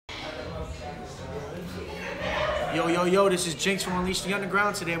Yo, yo, yo, this is Jinx from Unleash the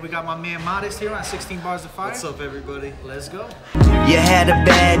Underground. Today we got my man Modest here on 16 Bars of Fire. What's up, everybody? Let's go. You had a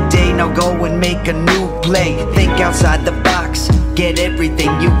bad day, now go and make a new play. Think outside the box, get everything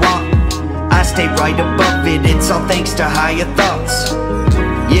you want. I stay right above it, it's all thanks to higher thoughts.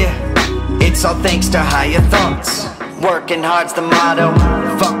 Yeah, it's all thanks to higher thoughts. Working hard's the motto,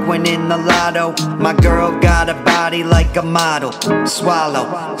 fuck winning the lotto. My girl got a body like a model.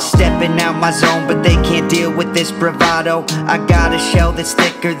 Swallow, stepping out my zone, but they can't deal with this bravado. I got a shell that's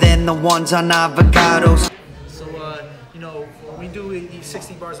thicker than the ones on avocados. So, you know, when we do these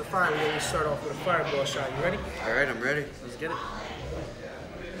 16 Bars of Fire, we always start off with a fireball shot. You ready? All right, I'm ready. Let's get it.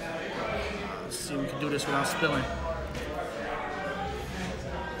 Let's see if we can do this without spilling.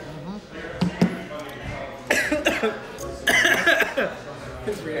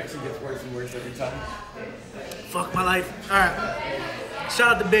 His reaction gets worse and worse every time. Fuck my life. Alright.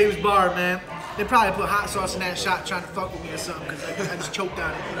 Shout out to Baby's Bar, man. They probably put hot sauce in that shot trying to fuck with me or something because I just choked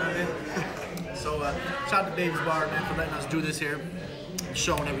on it, you know what I mean? So, shout out to Baby's Bar, man, for letting us do this here.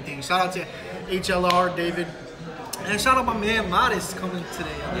 Show and everything. Shout out to HLR, David. And shout out my man Modest coming today.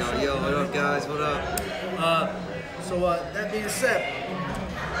 Yo, what up, guys? What up? So, that being said,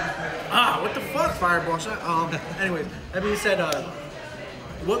 what the fuck, fireball shot? Anyways, that being said,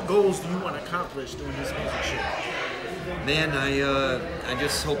 what goals do you want to accomplish doing this music shit? Man, I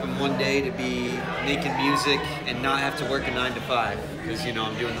just hoping one day to be making music and not have to work a 9 to 5. Because, you know,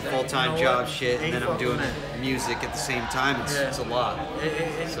 I'm doing the full-time job shit and then I'm doing music at the same time. It's a lot.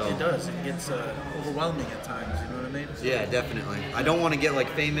 It does. It gets overwhelming at times, you know what I mean? Yeah, definitely. I don't want to get like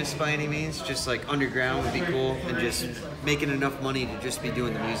famous by any means. Just like underground would be cool, and just making enough money to just be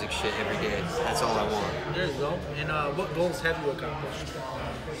doing the music shit every day. That's all I want. There you go. And what goals have you accomplished?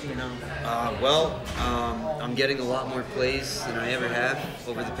 You know. I'm getting a lot more plays than I ever have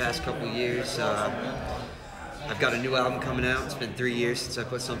over the past couple of years. I've got a new album coming out. It's been 3 years since I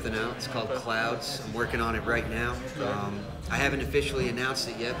put something out. It's called Clouds. I'm working on it right now. I haven't officially announced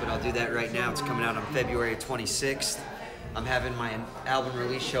it yet, but I'll do that right now. It's coming out on February 26th. I'm having my album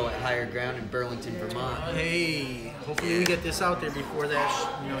release show at Higher Ground in Burlington, Vermont. Hey, hopefully we get this out there before that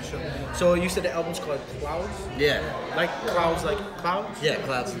show. So you said the album's called Clouds? Yeah. Like clouds, like clouds? Yeah,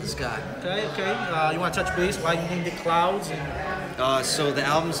 Clouds in the Sky. Okay. You want to touch base? Why you named it Clouds? So the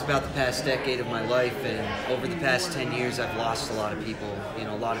album's about the past decade of my life, and over the past 10 years I've lost a lot of people. You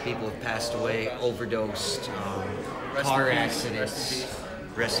know, a lot of people have passed away, overdosed, car accidents.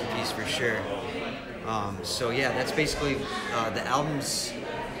 Rest in peace for sure. So yeah, that's basically the album's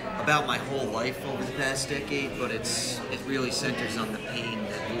about my whole life over the past decade, but it really centers on the pain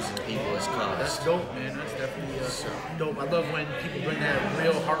that losing people has caused. That's dope, man. That's definitely dope. I love when people bring that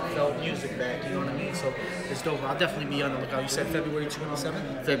real heartfelt music back, you know what I mean? So it's dope. I'll definitely be on the lookout. You said February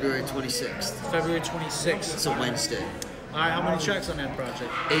 27th? February 26th. February 26th. It's a Wednesday. All right, how many tracks on that project?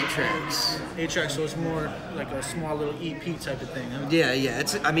 8 tracks. 8 tracks, so it's more like a small little EP type of thing, huh? Yeah.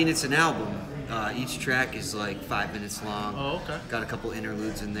 It's an album. Each track is like 5 minutes long. Oh, okay. Got a couple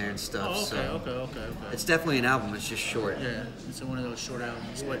interludes in there and stuff. Oh, okay. It's definitely an album. It's just short. Yeah, it's one of those short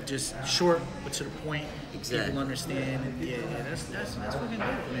albums, but just short, but to the point. Exactly. People understand, and yeah, that's fucking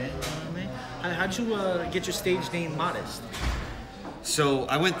dope, man. You know what I mean? How'd you get your stage name Modest? So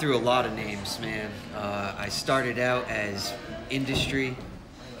I went through a lot of names, man. I started out as Industry,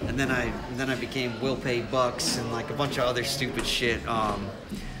 and then I became Will Pay Bucks and like a bunch of other stupid shit.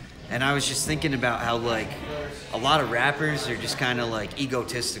 And I was just thinking about how like a lot of rappers are just kind of like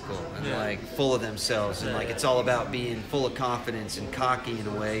egotistical and like full of themselves, and like it's all about being full of confidence and cocky in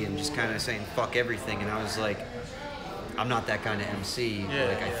a way, and just kind of saying fuck everything. And I was like, I'm not that kind of MC.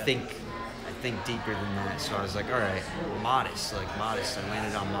 I think deeper than that. So I was like, all right, modest. I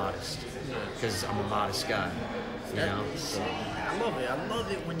landed on Modest because I'm a modest guy. You know? So. I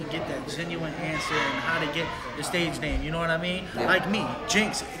love it when you get that genuine answer and how to get the stage name. You know what I mean? Yeah. Like me,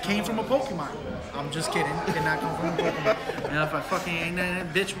 Jinx came from a Pokemon. I'm just kidding. Did not come from a Pokemon. And if I fucking ain't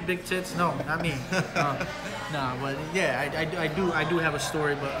that bitch with big tits, no, not me. Nah, but yeah, I do have a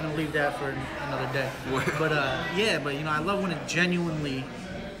story, but I'm gonna leave that for another day. But but you know, I love when it genuinely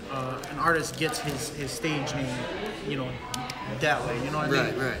an artist gets his stage name, you know, that way. You know what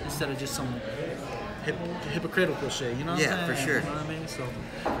I mean? Right. Instead of just some hypocritical shit, you know what I'm saying? For sure. You know what I mean? So,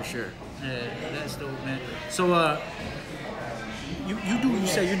 for sure. Yeah, that's dope, man. So, you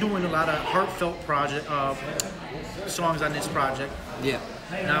say you're doing a lot of heartfelt songs on this project. Yeah.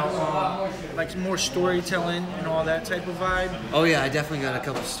 Now, like more storytelling and all that type of vibe. Oh yeah, I definitely got a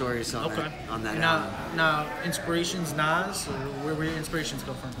couple stories on that album. Now, inspirations, Nas, or where your inspirations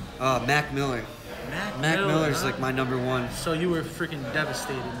come from? Mac Miller. Mac Miller's like my #1. So you were freaking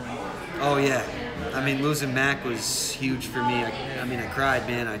devastated when. Oh yeah. I mean, losing Mac was huge for me. I mean, I cried,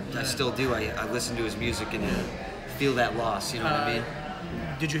 man. I still do. I listen to his music and feel that loss. You know what I mean?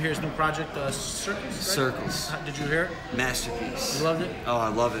 Did you hear his new project, Circles? Right? Circles. Did you hear it? Masterpiece. You loved it? Oh, I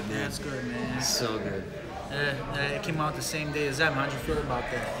love it, man. That's good, man. It's so good. It came out the same day as them. How'd you feel about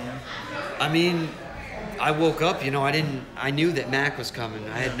that? You know? I mean, I woke up, you know, I knew that Mac was coming.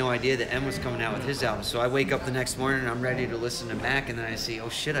 I had no idea that M was coming out with his album. So I wake up the next morning and I'm ready to listen to Mac, and then I see, oh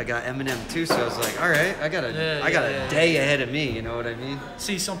shit, I got Eminem too. So I was like, all right, I got a day ahead of me, you know what I mean?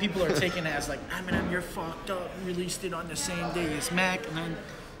 See, some people are taking it as like, Eminem, you're fucked up. You released it on the same day as Mac. And then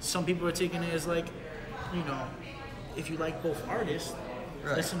some people are taking it as like, you know, if you like both artists,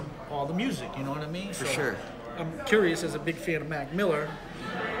 listen to all the music, you know what I mean? For sure. I'm curious, as a big fan of Mac Miller,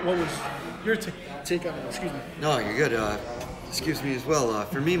 what was your take on it? Excuse me. No, you're good. Excuse me as well.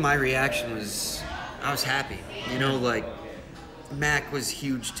 For me, my reaction was, I was happy. You know, like, Mac was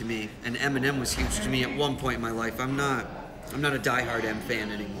huge to me, and Eminem was huge to me at one point in my life. I'm not a diehard M fan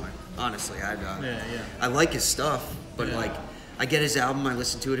anymore. Honestly, I like his stuff, but like, I get his album, I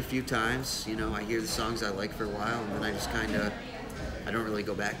listen to it a few times. You know, I hear the songs I like for a while, and then I just I don't really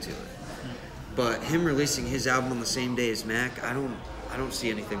go back to it. But him releasing his album on the same day as Mac, I don't see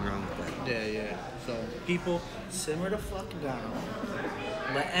anything wrong with that. Yeah. So people, simmer the fuck down.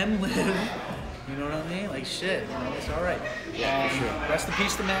 Let M live. You know what I mean? Like shit. You know, it's all right. Rest in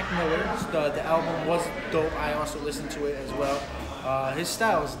peace to Mac Miller. The album was dope. I also listened to it as well. His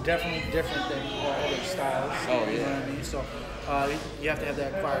style is definitely different than all other styles. Oh yeah. You know what I mean? So you have to have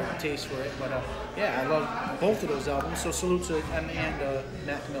that acquired taste for it. But I love both of those albums. So salute to M and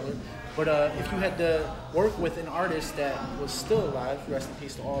Mac Miller. But if you had to work with an artist that was still alive, rest in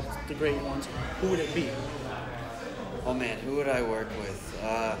peace to all the great ones, who would it be? Oh man, who would I work with?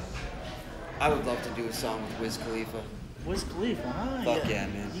 I would love to do a song with Wiz Khalifa. Wiz Khalifa, huh? Fuck yeah,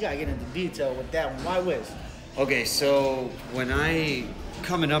 man. You gotta get into detail with that one. Why Wiz? Okay, so when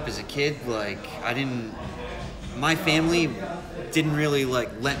coming up as a kid, like, my family didn't really like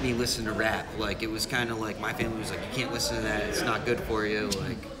let me listen to rap. Like, it was kind of like, my family was like, you can't listen to that, it's not good for you.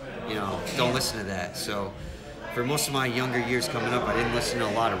 Like, you know, don't listen to that. So for most of my younger years coming up, I didn't listen to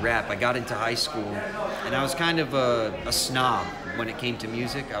a lot of rap. I got into high school, and I was kind of a snob when it came to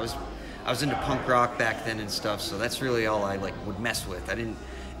music. I was into punk rock back then and stuff, so that's really all I like would mess with.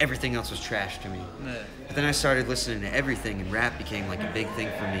 Everything else was trash to me. But then I started listening to everything, and rap became like a big thing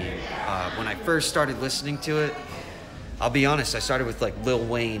for me. When I first started listening to it, I'll be honest, I started with like Lil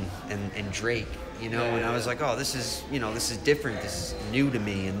Wayne and Drake. You know, and I was like, oh, this is different, this is new to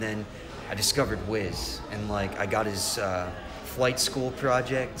me. And then I discovered Wiz, and like I got his Flight School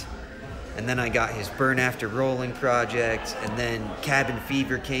project, and then I got his Burn After Rolling project, and then Cabin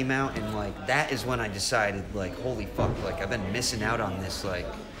Fever came out, and like that is when I decided, like, holy fuck, like I've been missing out on this, like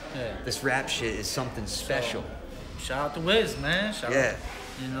this rap shit is something special. So, shout out to Wiz, man. Shout out.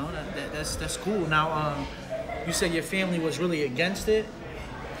 You know, that's cool. Now, you said your family was really against it.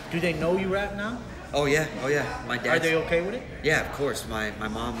 Do they know you rap now? Oh yeah. My dad. Are they okay with it? Yeah, of course. My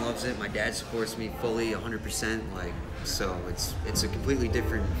mom loves it. My dad supports me fully, 100%. Like, so it's a completely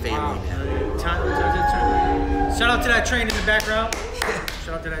different family now. Shout out to that train in the background.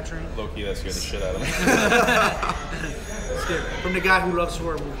 Shout out to that train. Low key, that scared the shit out of me. From the guy who loves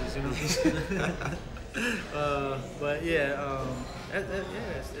horror movies, you know. But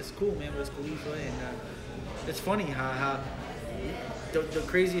it's cool, man. Wiz Khalifa, and it's funny how the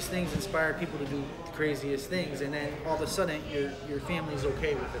craziest things inspire people to do the craziest things, and then all of a sudden your family's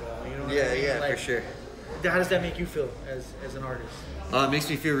okay with it all. You know what I mean? Like, for sure. How does that make you feel as an artist? It makes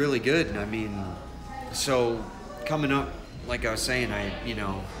me feel really good. I mean, so coming up, like I was saying,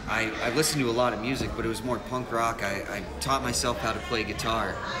 I listened to a lot of music, but it was more punk rock. I taught myself how to play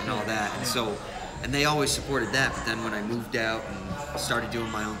guitar and all that, and they always supported that. But then when I moved out and started doing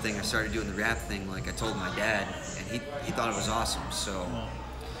my own thing, I started doing the rap thing. Like, I told my dad, and he thought it was awesome. So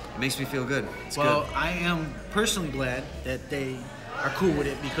it makes me feel good. It's good. I am personally glad that they are cool with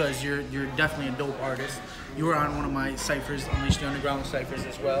it, because you're definitely a dope artist. You were on one of my ciphers, Unleash the Underground ciphers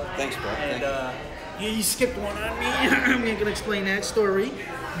as well. Thanks, bro. And you skipped one on me. I'm not gonna explain that story,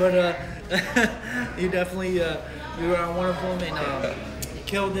 but you definitely you were on one of them, and you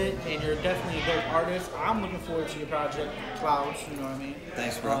killed it. And you're definitely a dope artist. I'm looking forward to your project, Clouds. You know what I mean?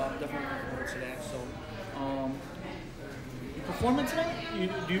 Thanks, bro. Definitely looking forward to that. So, you performing tonight?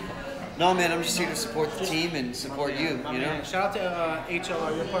 Do you? No, man, I'm just here to support the team and support you, you know? Shout out to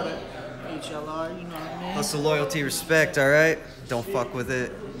HLR, you're part of HLR, you know what I mean? Hustle, loyalty, respect, all right? Don't fuck with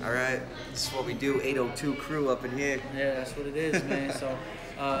it, all right? This is what we do, 802 crew up in here. Yeah, that's what it is, man. So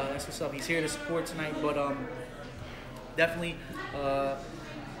that's what's up. He's here to support tonight, but definitely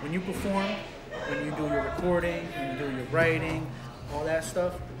when you perform, when you do your recording, when you do your writing, all that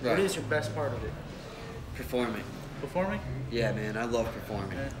stuff, Right. what is your best part of it? Performing. Performing? Yeah, man, I love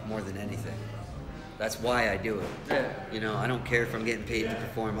performing more than anything. That's why I do it. Yeah. You know, I don't care if I'm getting paid to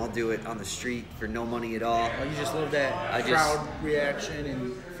perform. I'll do it on the street for no money at all. Oh, you just love that crowd reaction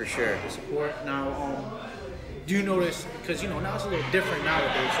and For sure. support. Now, do you notice, because, you know, now it's a little different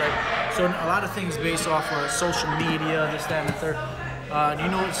nowadays, right? So a lot of things based off of social media, this, that, and the third. Do you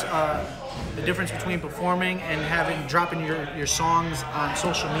notice the difference between performing and dropping your songs on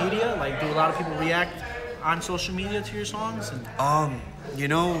social media? Like, do a lot of people react on social media to your songs? And You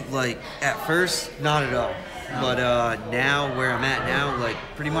know, like at first, not at all. But now, where I'm at now, like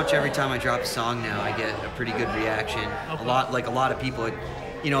pretty much every time I drop a song now, I get a pretty good reaction. Okay. A lot of people.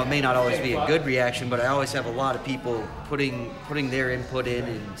 You know, it may not always be a good reaction, but I always have a lot of people putting their input in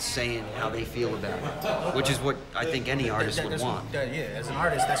and saying how they feel about it, which is what I think any artist would want. Yeah, as an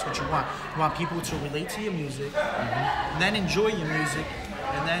artist, that's what you want. You want people to relate to your music, and then enjoy your music,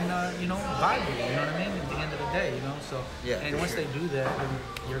 and then you know, vibe with it. You know what I mean? At the end of the day, you know. So Yeah, and for once sure. they do that, then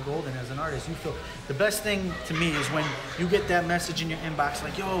you're golden as an artist. You feel the best thing to me is when you get that message in your inbox,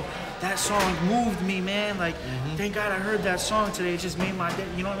 like, "Yo, that song moved me, man. Like, thank God I heard that song today. It just made my day."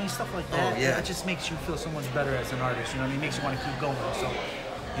 You know what I mean? Stuff like that. Oh, yeah. It just makes you feel so much better as an artist. You know what I mean? Makes you want to keep going. So,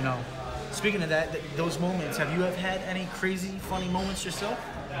 you know. Speaking of that, those moments, have you ever had any crazy, funny moments yourself?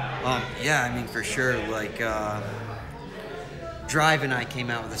 Yeah, I mean for sure. Like Drive and I came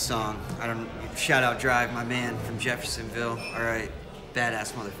out with a song. Shout out Drive, my man from Jeffersonville. All right,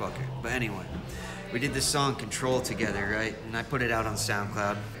 badass motherfucker. But anyway, we did this song Control together, right? And I put it out on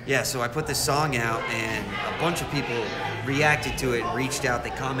SoundCloud. Yeah, so I put this song out, and a bunch of people reacted to it and reached out.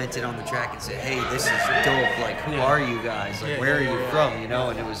 They commented on the track and said, "Hey, this is dope. Like, who are you guys? Like, where are you from?" You know,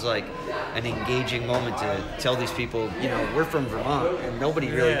 and it was like an engaging moment to tell these people, you know, we're from Vermont, and nobody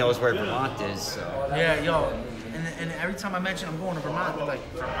really knows where Vermont is. So. Yeah, yo. And every time I mention I'm going to Vermont, they're like,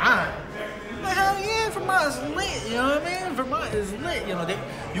 Vermont? Like, hell yeah, Vermont's lit, you know what I mean? Vermont is lit. You know,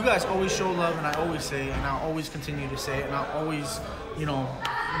 you guys always show love, and I always say it, and I'll always continue to say it, and I'll always, you know,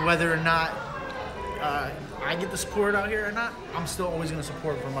 whether or not I get the support out here or not, I'm still always going to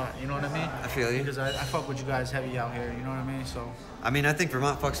support Vermont, you know what I mean? I feel you. Because I fuck with you guys heavy out here, you know what I mean? So. I mean, I think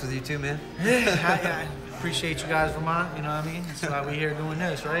Vermont fucks with you too, man. I appreciate you guys, Vermont, you know what I mean? That's why we're here doing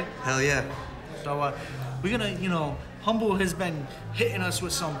this, right? Hell yeah. So we're gonna, you know, Humble has been hitting us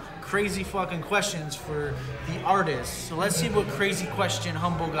with some crazy fucking questions for the artists. So let's see what crazy question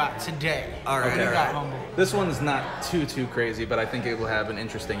Humble got today. All right, What do you all got, right. Humble? This one's not too crazy, but I think it will have an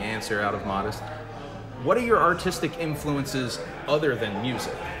interesting answer out of Modest. What are your artistic influences other than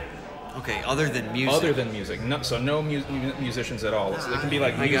music? Okay, other than music. Other than music, no, so no musicians at all. So it can be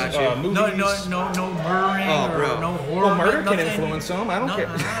like I got you. movies. No murdering Oh, or bro. no horror. Well, murder can nothing. influence them. I don't care.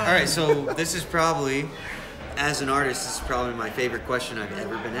 All right, so this is probably, as an artist, this is probably my favorite question I've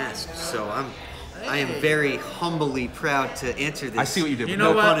ever been asked. So I am very humbly proud to answer this. I see what you did. You know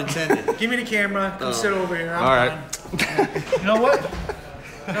No what? pun intended. Give me the camera. Come Oh. sit over here. I'm All right. fine. You know what?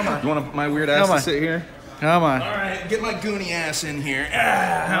 Come on. You want my weird ass Come on. to sit here? Come on. All right, get my goonie ass in here.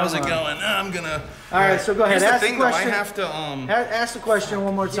 How's it going? I'm gonna. All right, so go ahead. Here's the Ask thing, the though. I question. have to. Ask the question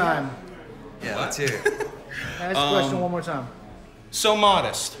one more time. Yeah, let's hear it. Ask the question one more time. So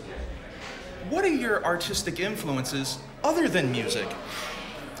Modest. What are your artistic influences other than music?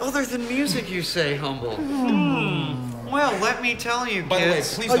 Other than music, you say, Humble. Well, let me tell you, By the way,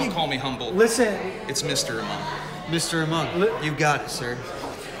 kids. please Oh, don't you- call me humble. Listen, It's Mr. Among. Mr. Among, you got it, sir.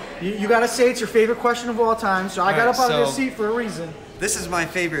 you gotta say it's your favorite question of all time. So I got Alright, up out of so- this seat for a reason. This is my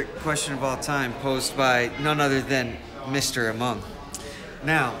favorite question of all time, posed by none other than Mr. Among.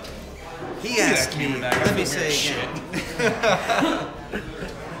 Now, he asked me, let me say again.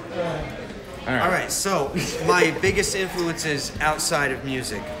 All right, so my biggest influences outside of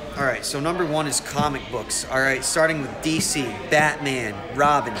music. All right, so number one is comic books. All right, starting with DC, Batman,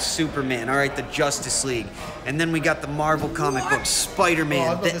 Robin, Superman. All right, the Justice League, and then we got the Marvel comic books, Spider-Man,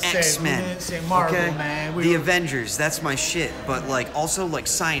 Oh, I was the about to say, X-Men. we didn't say Marvel, man. We the were- Avengers. That's my shit. But like also like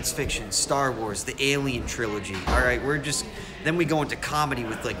science fiction, Star Wars, the Alien trilogy. All right, then we go into comedy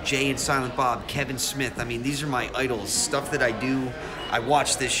with like Jay and Silent Bob, Kevin Smith. I mean, these are my idols. Stuff that I do. I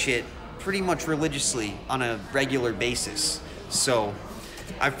watch this shit pretty much religiously on a regular basis. So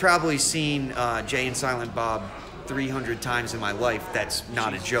I've probably seen Jay and Silent Bob 300 times in my life. That's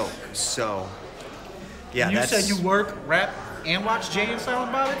not a joke. So yeah, You that's... said you work, rap, and watch Jay and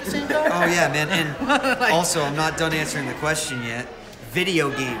Silent Bob at the same time? Oh yeah, man. And also, I'm not done answering the question yet. Video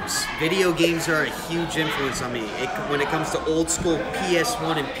games. Video games are a huge influence on me. When it comes to old school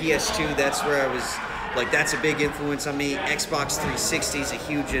PS1 and PS2, that's where I was like that's a big influence on me. Xbox 360 is a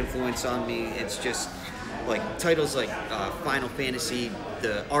huge influence on me. It's just like titles like Final Fantasy,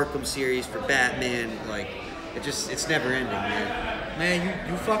 the Arkham series for Batman, like it's never ending, man. Man,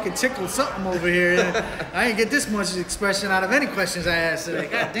 you fucking tickled something over here. I didn't get this much expression out of any questions I asked today.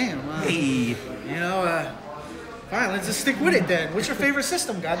 God damn. Hey. You know, fine, let's just stick with it then. What's your favorite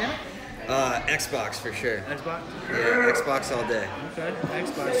system, goddamn? Xbox for sure. Xbox? Yeah, Xbox all day. Okay,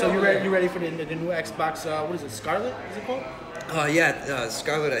 Xbox. So you ready for the new Xbox, what is it, Scarlet, is it called? Yeah,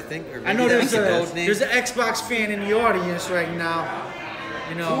 Scarlet, I think. Or I know maybe that's there's an Xbox fan in the audience right now.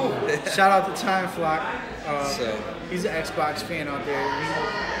 You know, shout out to Time Flock. He's an Xbox fan out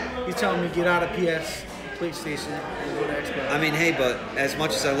there. He's telling me to get out of PlayStation and go to Xbox. I mean, hey, but as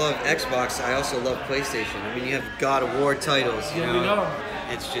much as I love Xbox, I also love PlayStation. I mean, you have God of War titles. You know?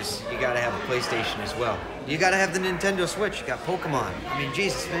 It's just, you gotta have a PlayStation as well. You gotta have the Nintendo Switch. You got Pokemon. I mean,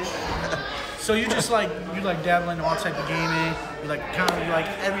 Jesus, man. So you just like dabbling in all type of gaming. You like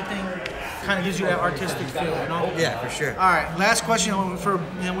everything. Kind of gives you that artistic feel, you know? Yeah, for sure. All right, last question for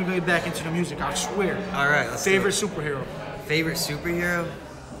then we get back into the music. I swear. All right, let's favorite superhero. Favorite superhero?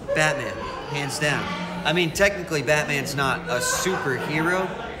 Batman, hands down. I mean, technically, Batman's not a superhero,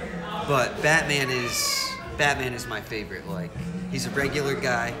 but Batman is my favorite. Like, he's a regular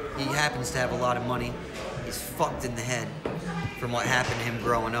guy. He happens to have a lot of money. He's fucked in the head from what happened to him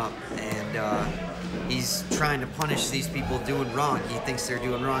growing up, and he's trying to punish these people doing wrong. He thinks they're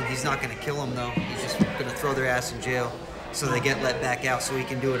doing wrong. He's not going to kill them, though. He's just going to throw their ass in jail so they get let back out so he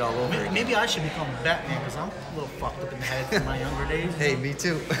can do it all over again. Maybe I should become Batman because I'm a little fucked up in the head from my younger days. Hey, me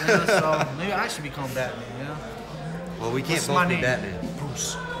too. Yeah, so maybe I should become Batman, you know? Well, we can't both be Batman.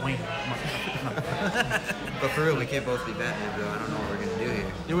 Bruce Wayne. But for real, we can't both be Batman, though. I don't know what we're going to do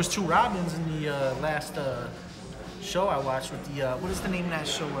here. There was 2 Robins in the last show I watched with the, what is the name of that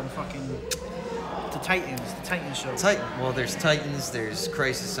show on fucking... The Titans show. Well, there's Titans, there's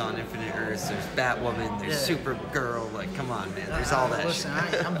Crisis on Infinite Earths, there's Batwoman, there's Supergirl. Like, come on, man. There's all that listen,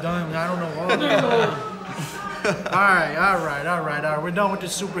 shit. I'm done. I don't know all that. all right. We're done with the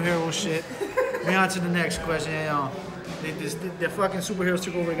superhero shit. We're on to the next question. The fucking superheroes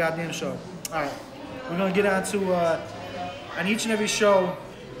took over the goddamn show. All right. We're going to get on to, on each and every show,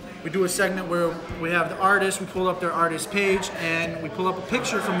 we do a segment where we have the artist, we pull up their artist page, and we pull up a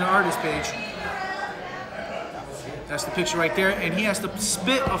picture from the artist page. That's the picture right there, and he has to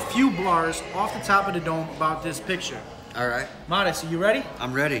spit a few bars off the top of the dome about this picture. All right. Modest, are you ready?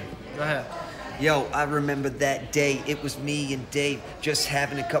 I'm ready. Go ahead. Yo, I remember that day. It was me and Dave just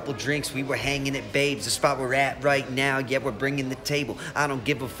having a couple drinks. We were hanging at Babes, the spot we're at right now. Yeah, we're bringing the table. I don't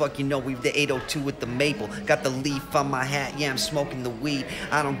give a fuck, you know, we've the 802 with the maple. Got the leaf on my hat, yeah, I'm smoking the weed.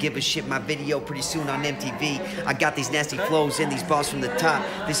 I don't give a shit, my video pretty soon on MTV. I got these nasty flows and these bars from the top.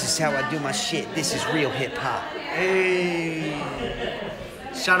 This is how I do my shit. This is real hip-hop. Hey.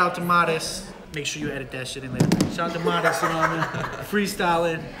 Shout out to Modest. Make sure you edit that shit in later. Shout out to Modest, you know what I mean?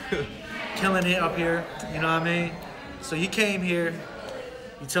 Freestyling. Killing it up here, you know what I mean? So you came here,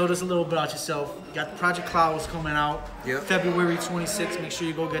 you told us a little bit about yourself. You got the Project Clouds coming out, February 26th. Make sure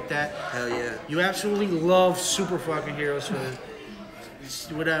you go get that. Hell yeah. You absolutely love super fucking heroes for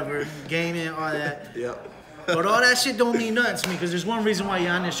whatever, gaming, all that. Yep. But all that shit don't mean nothing to me because there's one reason why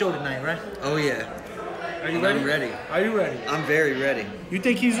you're on this show tonight, right? Oh yeah. Are you ready? I'm ready. Are you ready? I'm very ready. You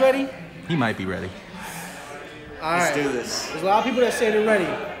think he's ready? He might be ready. All Let's right. do this. There's a lot of people that say they're ready.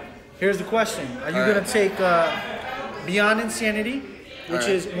 Here's the question. Are you going to take Beyond Insanity, which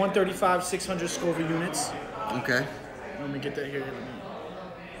is 135, 600 Scoville units? Okay. Let me get that here.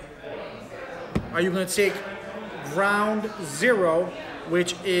 Are you going to take Ground Zero,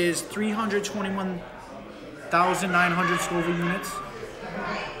 which is 321,900 Scoville units?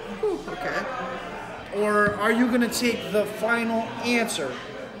 Ooh, okay. Or are you going to take the final answer?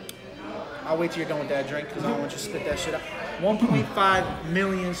 I'll wait till you're done with that drink because I don't want you to spit that shit out. 1.5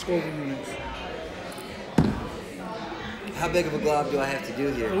 million Scoville units. How big of a glob do I have to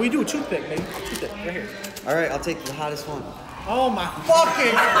do here? We do a toothpick, baby. Toothpick, right here. All right, I'll take the hottest one. Oh my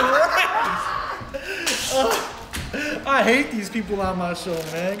fucking Christ! I hate these people on my show,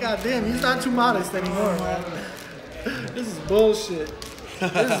 man. God damn, he's not too modest anymore, man. This is bullshit.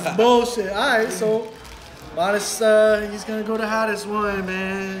 This is bullshit. All right, so Modest, he's gonna go the hottest one,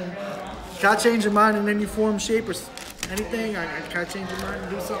 man. Can I change your mind in any form, shape, or anything? Can I change your mind and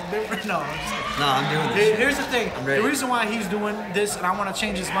do something different? No, I'm just kidding. No, I'm doing this. Here's the thing. I'm ready. The reason why he's doing this and I want to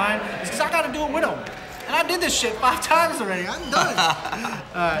change his mind is because I got to do it with him. And I did this shit 5 times already. I'm done.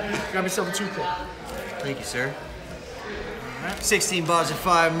 Grab yourself a toothpick. Thank you, sir. 16 bars of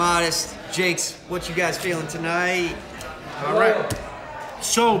fire, Modest. Jakes, what you guys feeling tonight? All right.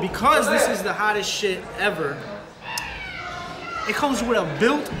 So because this is the hottest shit ever, it comes with a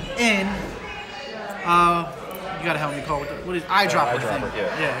built-in, you gotta help me call it, what is eyedropper thing? Eyedropper,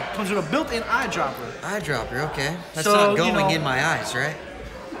 yeah. Yeah, it comes with a built-in eyedropper. Eyedropper, okay. That's So, not you going know- in my eyes, right?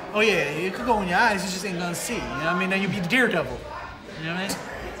 Oh yeah, it could go in your eyes, you just ain't gonna see. You know what I mean? Then you'd be Daredevil. You know what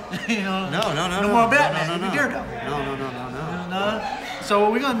I mean? You know, No. No more Batman, No, you'd be Daredevil. No. No. So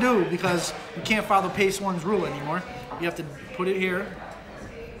what we're gonna do, because you can't follow Pace One's rule anymore, you have to put it here,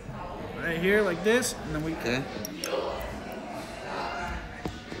 right here like this, and then we Okay.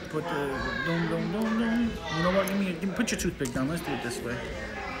 put the dum. You know what? Give me put your toothpick down. Let's do it this way.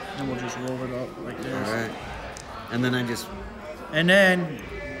 And we'll just roll it up like this. All right. And then I just. And then,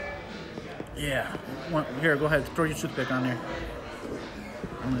 yeah. Here, go ahead. Throw your toothpick on there.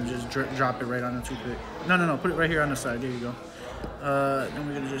 I'm gonna just drop it right on the toothpick. No. Put it right here on the side. There you go. Then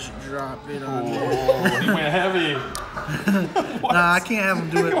we're gonna just drop it on there. Oh, he went heavy. Nah, I can't have him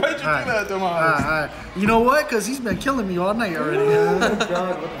do it. Why'd you do that to him? All right. You know what? Because he's been killing me all night already.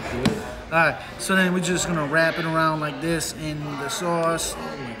 All right. So then we're just gonna wrap it around like this in the sauce.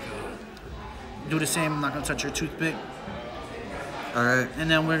 Do the same. I'm not gonna touch your toothpick. All right. And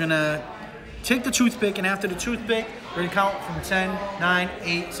then we're gonna take the toothpick, and after the toothpick, we're gonna count from 10, 9,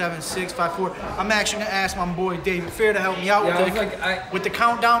 8, 7, 6, 5, 4. I'm actually gonna ask my boy David Fair to help me out with the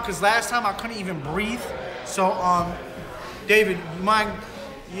countdown, because last time I couldn't even breathe. So, David, you mind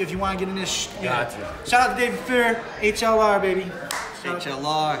if you want to get in this? Gotcha. Shout out to David Fair, HLR, baby.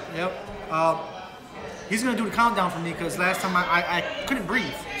 HLR. Yep. He's gonna do the countdown for me, because last time I couldn't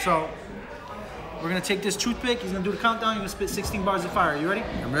breathe. So, we're gonna take this toothpick. He's gonna do the countdown. You're gonna spit 16 bars of fire. You ready?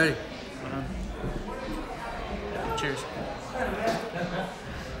 I'm ready. Cheers.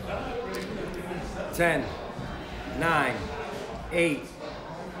 10, 9, 8,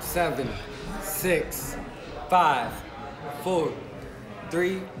 7, 6, 5, 4,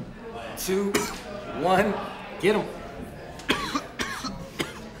 3, 2, 1. Get him.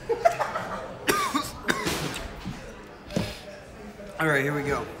 All right, here we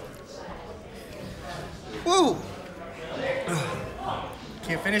go. Woo!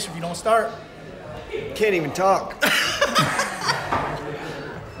 Can't finish if you don't start. Can't even talk.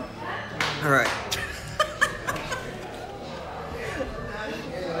 All right.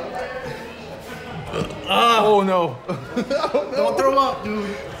 Oh no. Don't throw up,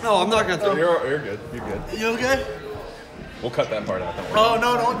 dude. No, I'm not gonna throw. You're good. You're good. You okay? We'll cut that part out. Don't worry. Oh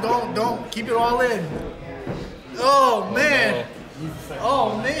no, don't. Keep it all in. Oh man.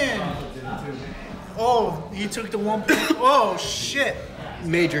 Oh man. Oh, he took the one. Oh shit.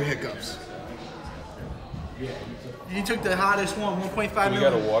 Major hiccups. He took the hottest one, 1.5 You got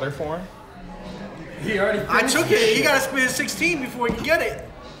a million. water for him? He already I took it. He got to spit 16 before he can get it.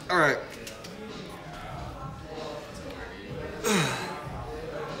 All right.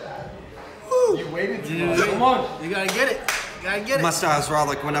 You waited too long. Come on. You gotta get it. You gotta get it. My style's raw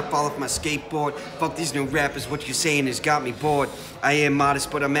like when I fall off my skateboard. Fuck these new rappers, what you saying has got me bored. I am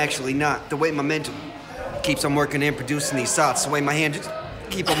modest, but I'm actually not. The way my mental keeps on working and producing these thoughts. The way my hands just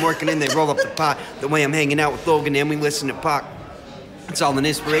keep on working and they roll up the pot. The way I'm hanging out with Logan and we listen to Pac. It's all an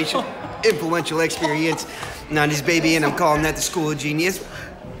inspiration, influential experience. 90s baby, and I'm calling that the school of genius.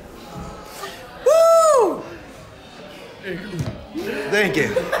 Woo! Thank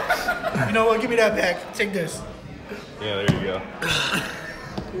you. You know what? Give me that back. Take this. Yeah, there you go.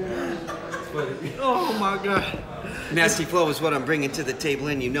 Oh my god. Nasty flow is what I'm bringing to the table,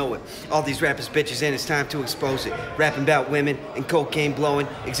 and you know it. All these rappers bitches, and it's time to expose it. Rapping about women and cocaine blowing.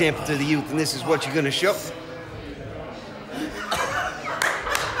 Example to the youth, and this is what you're gonna show.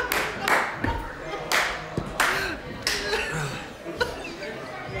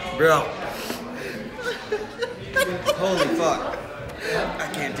 Bro. Holy fuck. I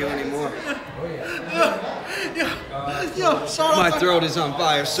can't do anymore. Yo, shout My out. throat is on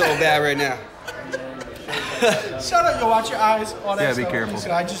fire so bad right now. Shout out. Yo, watch your eyes. All that Yeah, be stuff. careful.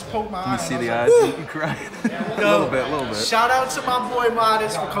 Listen, I just poked my eye. You see and the I eyes? was like, You cry. A Yo, little bit. Shout out to my boy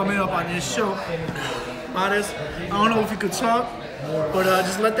Modest for coming up on this show. Modest, I don't know if you could talk, but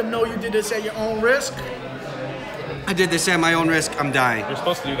just let them know you did this at your own risk. I did this at my own risk. I'm dying. You're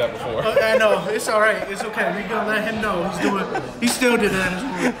supposed to do that before. I know, it's all right. It's okay. We're gonna let him know he still did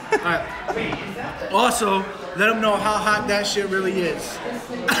that. All right. Also, let him know how hot that shit really is.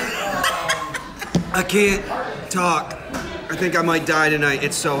 I can't talk. I think I might die tonight.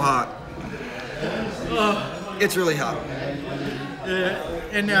 It's so hot. It's really hot.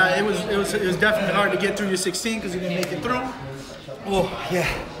 And it was definitely hard to get through your 16 because you didn't make it through. Oh, yeah.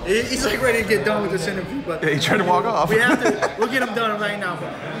 He's like ready to get done with this interview, but Yeah, he tried to walk off. we'll get him done right now.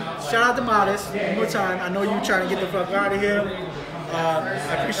 Shout out to Modest one more time. I know you trying to get the fuck out of here.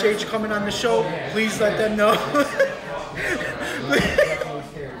 I appreciate you coming on the show. Please let them know.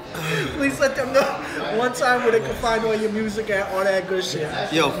 Please let them know one time where they can find all your music and all that good shit.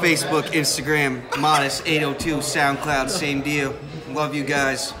 Yo, Facebook, Instagram, Modest802, SoundCloud, same deal. Love you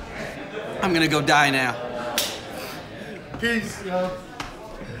guys. I'm gonna go die now. Peace, yo.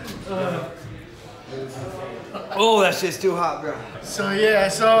 Oh, that shit's too hot, bro. So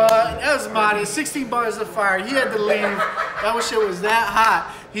that was Modest. 16 bars of fire. He had to leave. That shit was that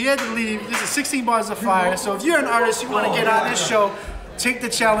hot. He had to leave. This is 16 bars of fire. So if you're an artist, you want to get on this show, take the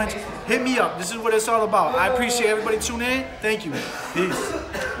challenge, hit me up. This is what it's all about. I appreciate everybody tuning in. Thank you. Peace.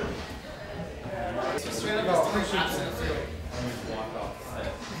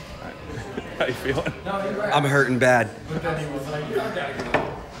 How you feeling? I'm hurting bad.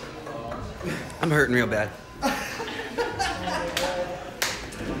 I'm hurting real bad.